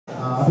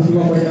私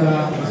もこれか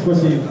ら少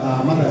し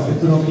また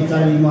別の機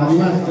会もあり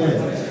まして、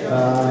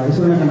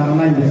急がなきゃなら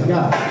ないんです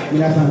が、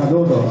皆さんが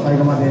どうぞ最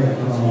後まで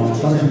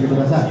楽しんでく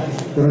ださ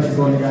い。よろし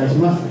くお願いし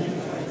ます。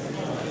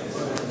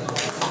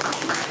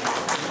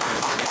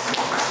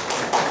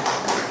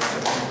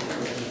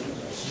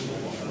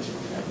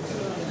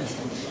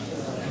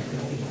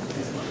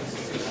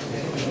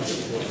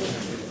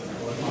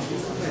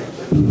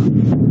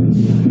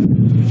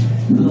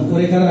こ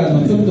れからち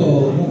ょっと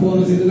向こう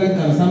のスリラン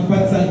カのサンパ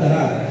ッさんか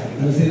ら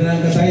スリラ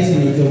ンカ大使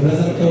に一応プレ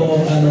ゼントを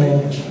渡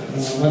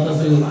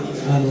すミュ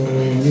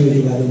ー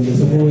ジがあるんで、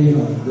そこを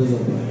今どうぞ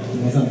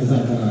サンパさん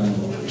から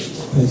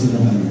大使の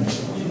方に。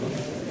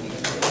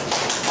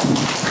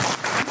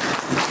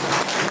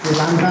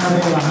Langkah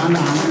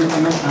wahana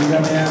anak-anak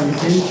anggapnya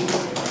mesin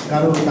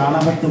kalau tanah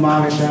batu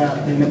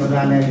maweta ini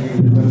perdana di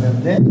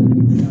berde.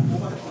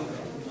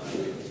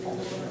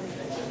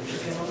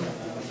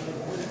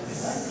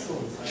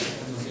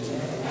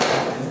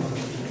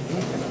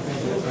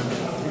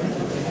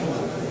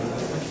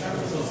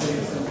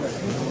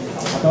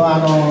 Atau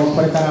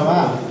これから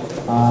は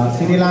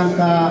スリラン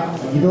カ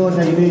自動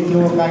車輸入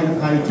協会の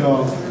会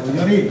長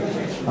より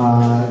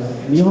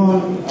日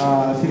本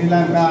スリ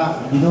ランカ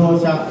自動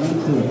車輸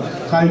出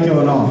会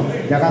長の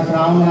ジャガス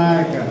ラム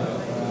ナイク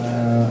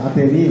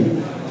宛て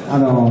に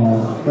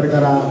これ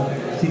から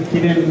記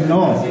念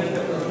の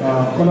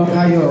この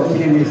会を記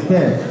念にし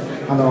て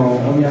お土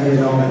産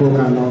の交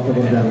換のと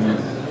ころでありま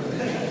す。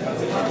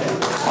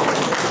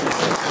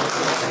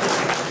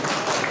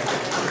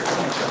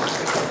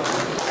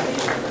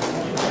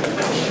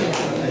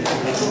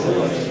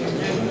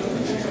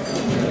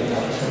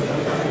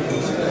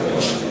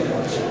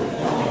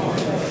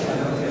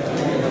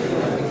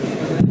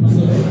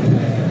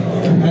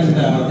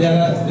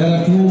There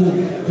are two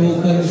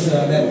tokens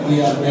that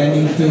we are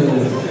planning to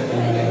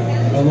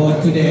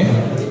award today.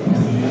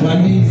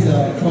 One is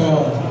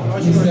for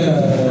Mr.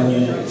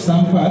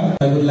 Sampath.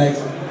 I would like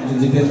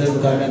Jitendra to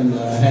come and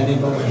hand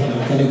it over.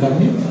 Can you come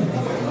here?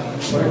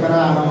 これから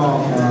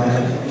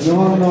日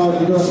本の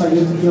自動車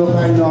輸出協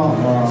会の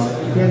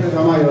ケント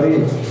様よ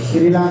りス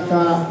リラン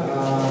カ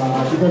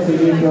自動車輸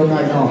出協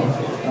会の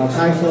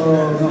会長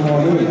の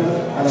方に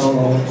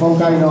今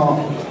回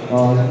の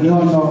日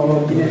本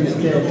の記念にし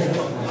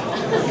て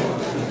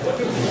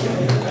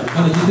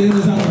ジテンド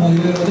さんもい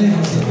ろいろね、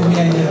お見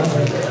合いで渡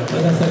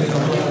したりと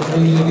か、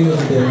こういう行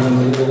事でいろ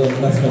いろ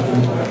出すかと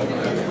思います。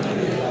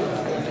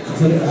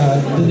So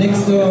the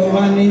next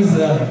one is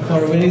for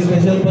a very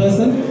special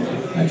person.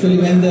 Actually,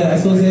 when the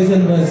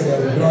association was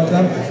brought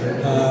up,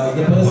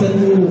 the person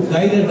who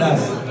guided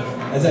us,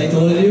 as I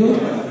told you,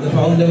 the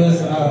founder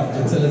was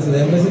Excellency the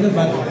Ambassador,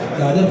 but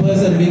the other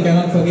person we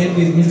cannot forget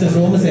is Mr.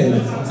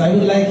 Somasena. So I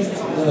would like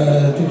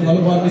to call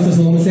upon Mr.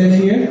 Somasena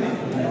here.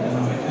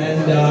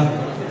 And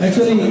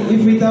actually,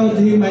 if without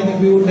him, I think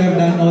we would have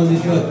done all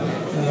this work.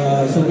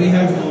 So we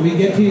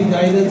get his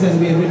guidance,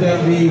 and every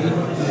time we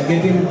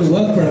get him to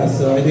work for us.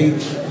 So I think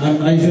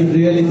I should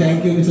really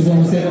thank you, Mr.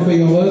 Somasena, for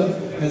your work.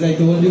 As I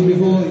told you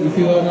before, if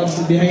you are not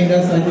behind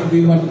us, I think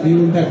we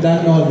would have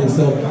done all this.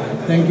 So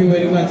thank you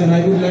very much. And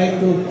I would like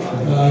to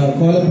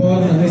call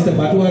upon Mr.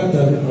 Batuat,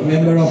 a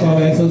member of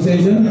our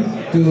association,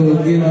 to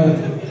give a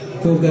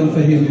token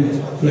for him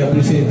to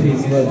appreciate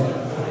his work.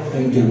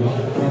 Thank you.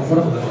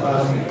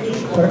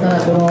 これか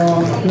らこの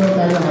協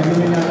会の始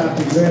めにあたっ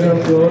ていろいろ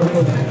協力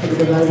をし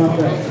てくださいま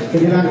すス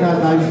リランカ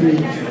大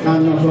使館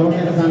の総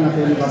研さんがと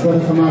いうバトル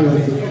様よ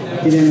り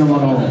記念のも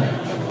のを。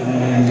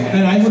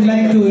And I would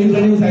like to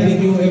introduce, I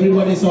think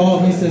everybody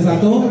saw Mr.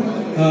 Sato.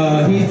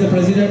 He is the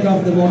president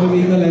of the Motor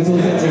Vehicle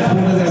Exporters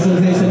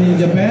Association in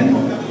Japan.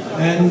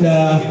 And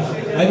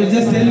I will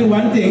just tell you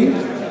one thing.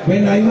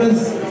 When I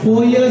was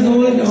 4 years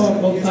old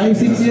or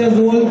 5-6 years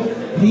old,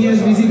 he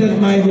has visited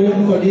my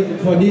home for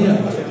dinner.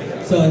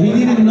 So he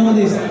didn't know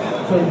this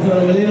for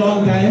a very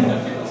long time.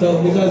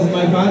 So because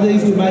my father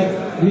used to buy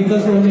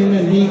vehicles from him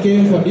and he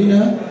came for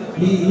dinner,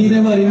 he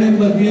never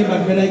remembered me.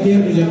 But when I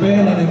came to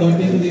Japan and I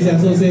got into this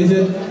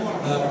association,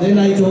 then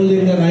I told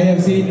him that I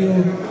have seen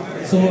you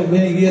so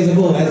many years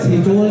ago. As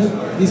he told,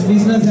 this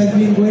business has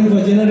been going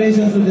for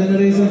generations to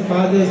generations,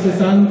 fathers to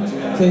sons.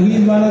 So he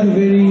is one of the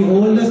very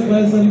oldest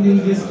person in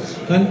this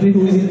country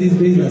who is in this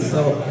business.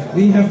 So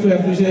we have to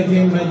appreciate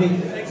him. I think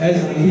as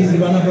he is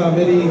one of our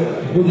very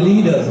good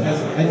leaders.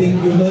 As I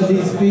think you heard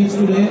his speech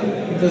today,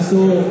 it was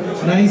so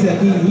nice that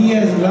he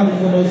has love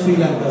for Sri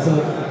Lanka. So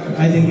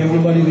I think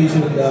everybody we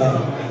should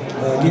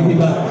give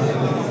him a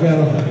fair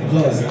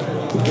applause.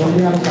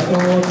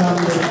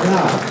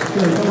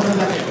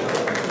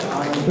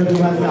 私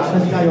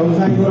が4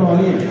歳頃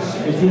にう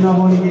ちの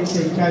方に来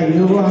て一回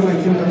犬ご飯が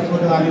一緒にするこ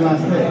とがありまし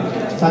て、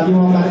先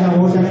も彼が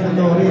申し上げた通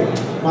り、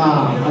世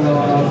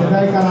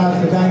代から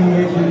世代に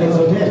という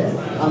ことで、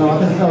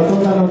私がお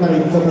父さんの方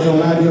に行くことと同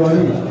じよう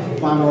に、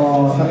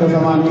佐藤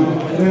様に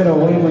いろいろ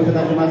応援もいた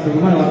だきます。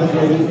今の私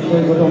がいると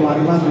いうこともあ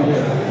りますので、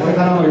これ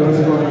からもよろ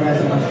しくお願い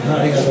します。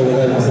ありがとうご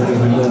ざいます。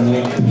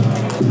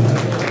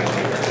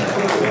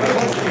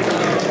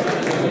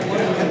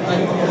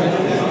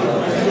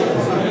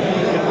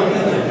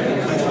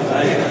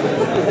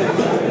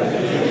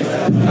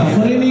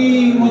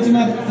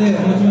って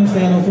もちまして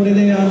これ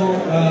でこ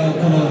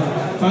の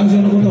ファンクショ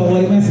ンのことは終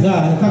わります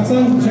が、たくさ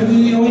ん食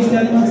事用意して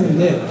ありますの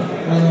で、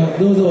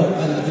どうぞ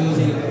十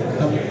字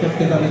取って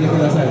食べてく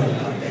ださい。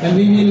And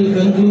we will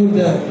conclude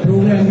the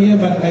program here,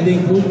 but I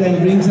think food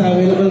and drinks are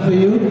available for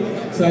you,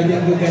 so I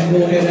think you can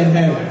go ahead and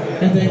have.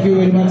 And thank you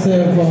very much,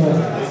 sir, for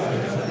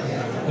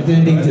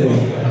attending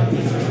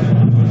today.